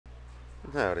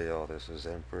Howdy y'all, this is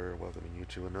Emperor, welcoming you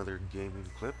to another gaming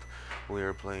clip. We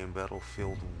are playing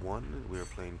Battlefield 1, we are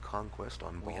playing Conquest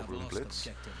on Ballroom Blitz,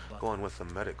 going with the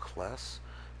medic class.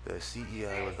 The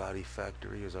EmperorGOD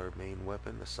factory is our main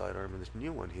weapon, the sidearm, and this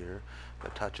new one here, the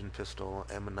touch-and pistol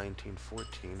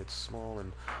M1914. It's small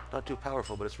and not too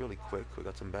powerful, but it's really quick. We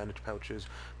got some bandage pouches,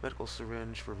 medical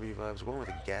syringe for revives. We're going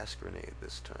with a gas grenade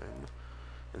this time,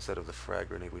 instead of the frag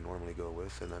grenade we normally go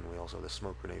with, and then we also have the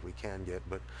smoke grenade we can get,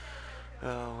 but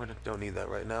we don't need that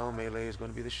right now. Melee is going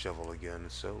to be the shovel again,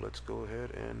 so let's go ahead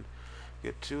and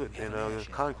get to it. In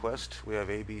Conquest, we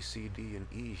have A, B, C, D, and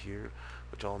E here,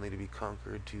 which all need to be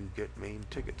conquered to get main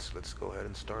tickets. Let's go ahead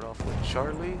and start off with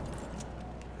Charlie,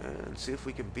 and see if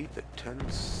we can beat the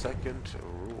 10-second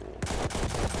rule.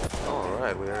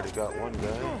 Alright, we already got one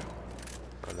guy.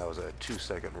 Oh, that was a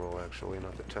 2-second rule, actually,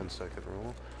 not the 10-second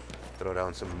rule. Throw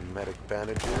down some medic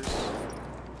bandages.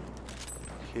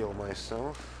 Heal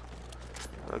myself.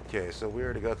 Okay, so we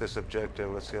already got this objective.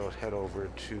 Let's go head over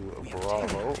to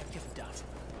Bravo.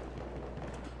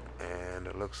 And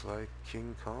it looks like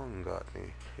King Kong got me.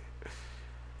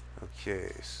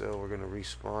 Okay, so we're going to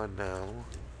respawn now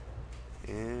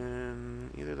in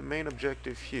either the main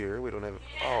objective here. We don't have...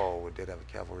 Oh, we did have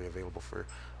a cavalry available for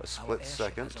a split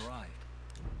second.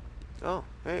 Oh,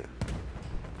 hey.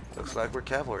 Looks like we're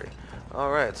cavalry.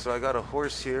 Alright, so I got a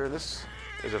horse here. This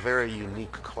is a very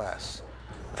unique class.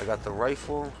 I got the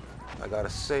rifle, I got a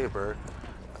saber,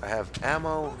 I have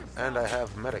ammo, and I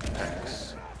have medic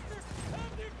packs.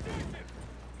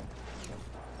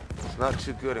 It's not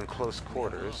too good in close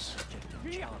quarters.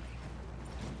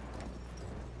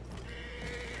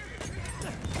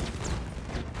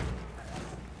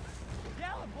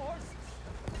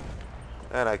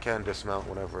 And I can dismount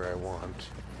whenever I want.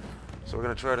 So we're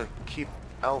going to try to keep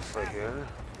Alpha here.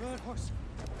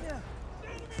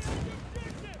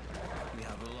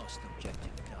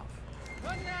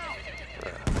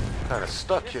 Kind of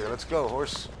stuck here. Let's go,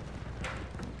 horse.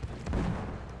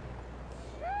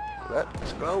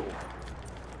 Let's go.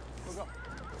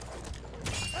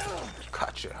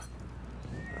 Gotcha.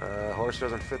 Horse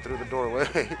doesn't fit through the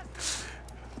doorway.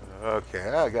 Okay,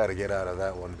 I gotta get out of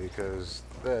that one because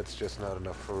that's just not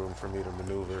enough room for me to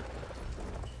maneuver.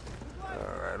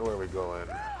 Alright, where are we going?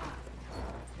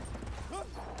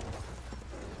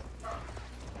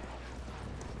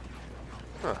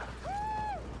 Huh.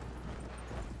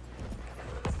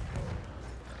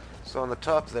 So on the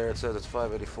top there it says it's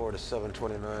 584 to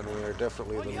 729. We are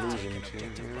definitely the losing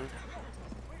team here.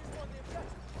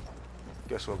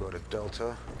 Guess we'll go to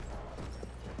Delta.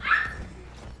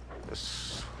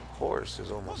 This horse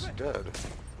is almost dead.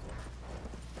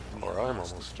 Or I'm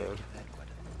almost dead.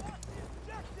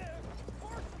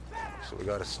 So we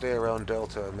gotta stay around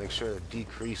Delta and make sure it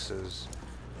decreases.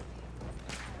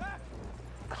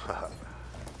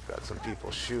 Got some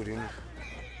people shooting.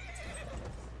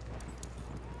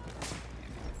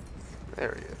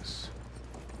 There he is.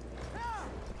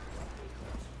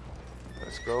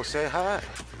 Let's go say hi.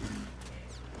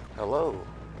 Hello.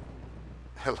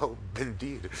 Hello,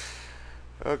 indeed.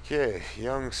 Okay,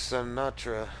 young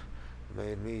Sinatra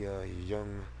made me a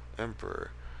young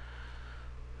emperor.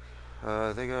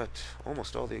 They got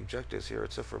almost all the objectives here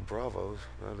except for Bravo.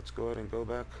 Let's go ahead and go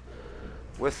back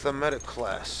with the medic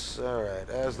class. Alright,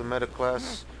 as the medic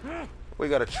class, we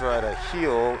gotta try to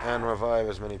heal and revive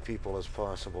as many people as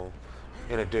possible,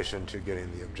 in addition to getting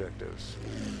the objectives.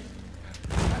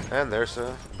 And there's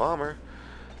a bomber.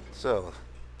 So,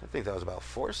 I think that was about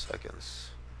 4 seconds.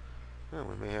 Well,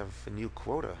 we may have a new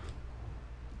quota.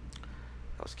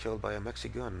 I was killed by a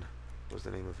Mexican, was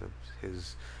the name of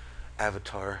his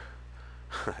avatar.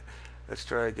 Let's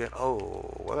try again.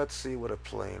 Oh, well, let's see what a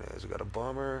plane is. We got a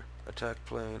bomber, attack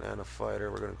plane, and a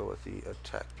fighter. We're going to go with the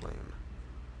attack plane.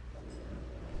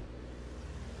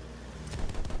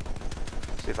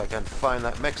 See if I can find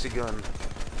that Mexican.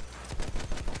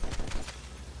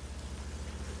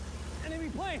 Enemy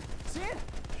plane. See it?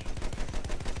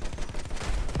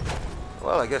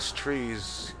 Well, I guess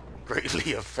trees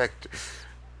greatly affect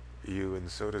you, and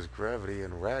so does gravity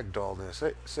and ragdollness.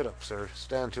 Hey, sit up, sir.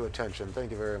 Stand to attention.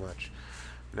 Thank you very much.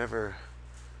 Never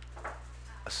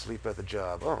asleep at the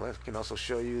job. Oh, that can also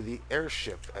show you the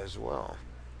airship as well.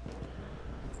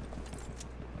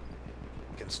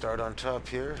 You can start on top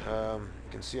here. You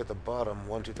can see at the bottom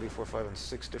 1, 2, 3, 4, 5, and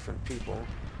 6 different people.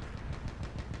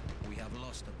 We have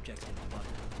lost objective Button.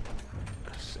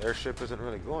 This airship isn't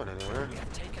really going anywhere. We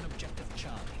have taken objective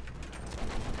Charlie.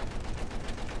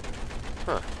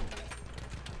 Huh.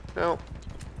 No.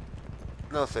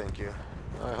 No, thank you.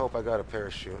 I hope I got a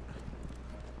parachute.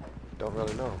 Don't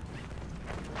really know.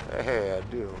 Hey, I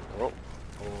do. Oh,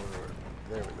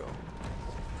 there we go.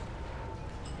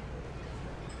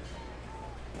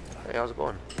 Hey, how's it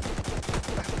going?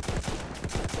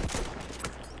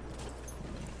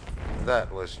 That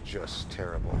was just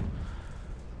terrible.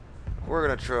 We're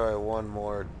gonna try one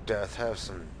more death. Have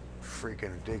some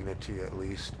freaking dignity at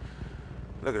least.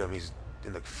 Look at him, he's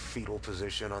in the fetal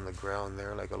position on the ground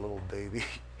there like a little baby.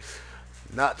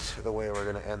 Not the way we're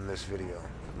gonna end this video.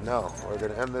 No, we're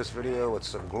gonna end this video with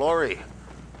some glory.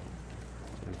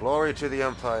 Some glory to the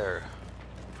Empire.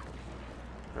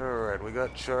 Alright, we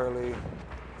got Charlie.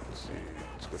 Let's see,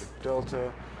 let's go to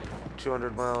Delta.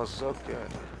 200 miles, okay.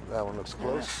 That one looks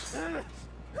close.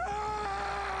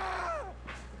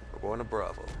 We're going to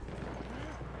Bravo.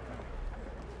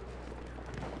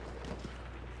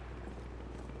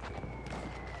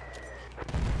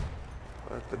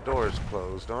 But the door's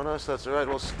closed on us. That's alright.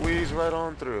 We'll squeeze right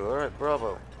on through. Alright,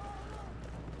 Bravo.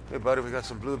 Hey, buddy, we got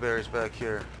some blueberries back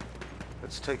here.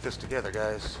 Let's take this together,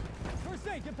 guys. First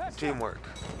aid, get past Teamwork.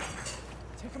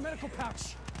 Take a medical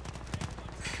pouch.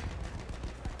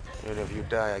 And if you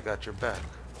die, I got your back.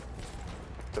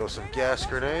 Throw some gas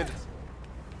grenade.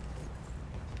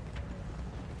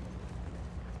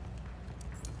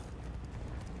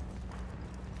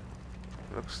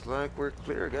 Looks like we're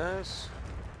clear, guys.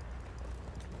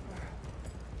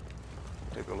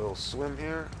 Take a little swim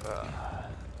here.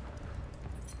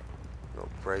 No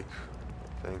break.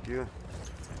 Thank you.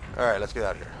 Alright, let's get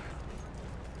out of here.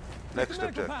 Next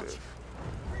objective.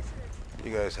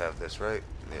 You guys have this, right?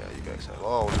 Yeah, you guys have.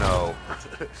 Oh no.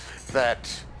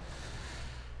 That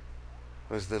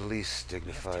was the least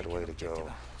dignified way to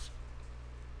go.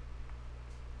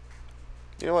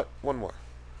 You know what? One more.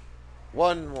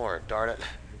 One more, darn it.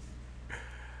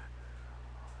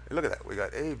 Look at that. We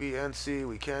got A, B, and C.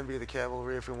 We can be the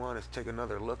cavalry if we want to take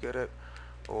another look at it.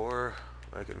 Or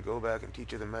I can go back and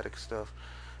teach you the medic stuff.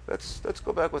 Let's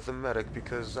go back with the medic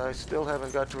because I still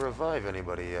haven't got to revive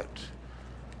anybody yet.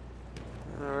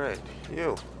 Alright,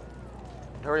 you.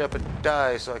 Hurry up and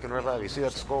die so I can revive you. See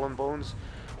that skull and bones?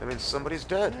 I mean, somebody's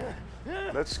dead.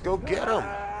 Let's go get him.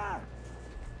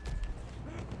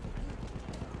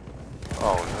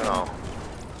 Oh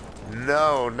no.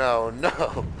 No, no,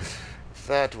 no.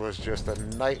 That was just a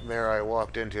nightmare I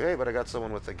walked into. Hey, but I got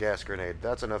someone with a gas grenade.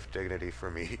 That's enough dignity for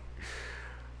me.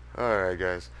 Alright,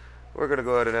 guys. We're going to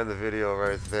go ahead and end the video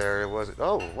right there. It wasn't...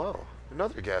 Oh, wow.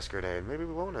 Another gas grenade. Maybe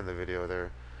we won't end the video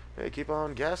there. Hey, keep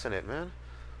on gassing it, man.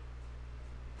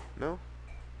 No?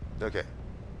 Okay.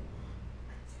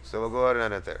 So we'll go ahead and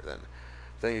end it there, then.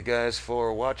 Thank you guys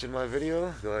for watching my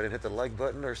video. Go ahead and hit the like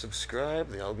button or subscribe.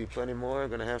 There'll be plenty more. I'm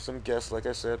going to have some guests, like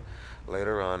I said,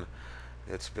 later on.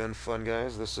 It's been fun,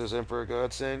 guys. This is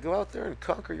EmperorGOD saying, go out there and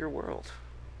conquer your world.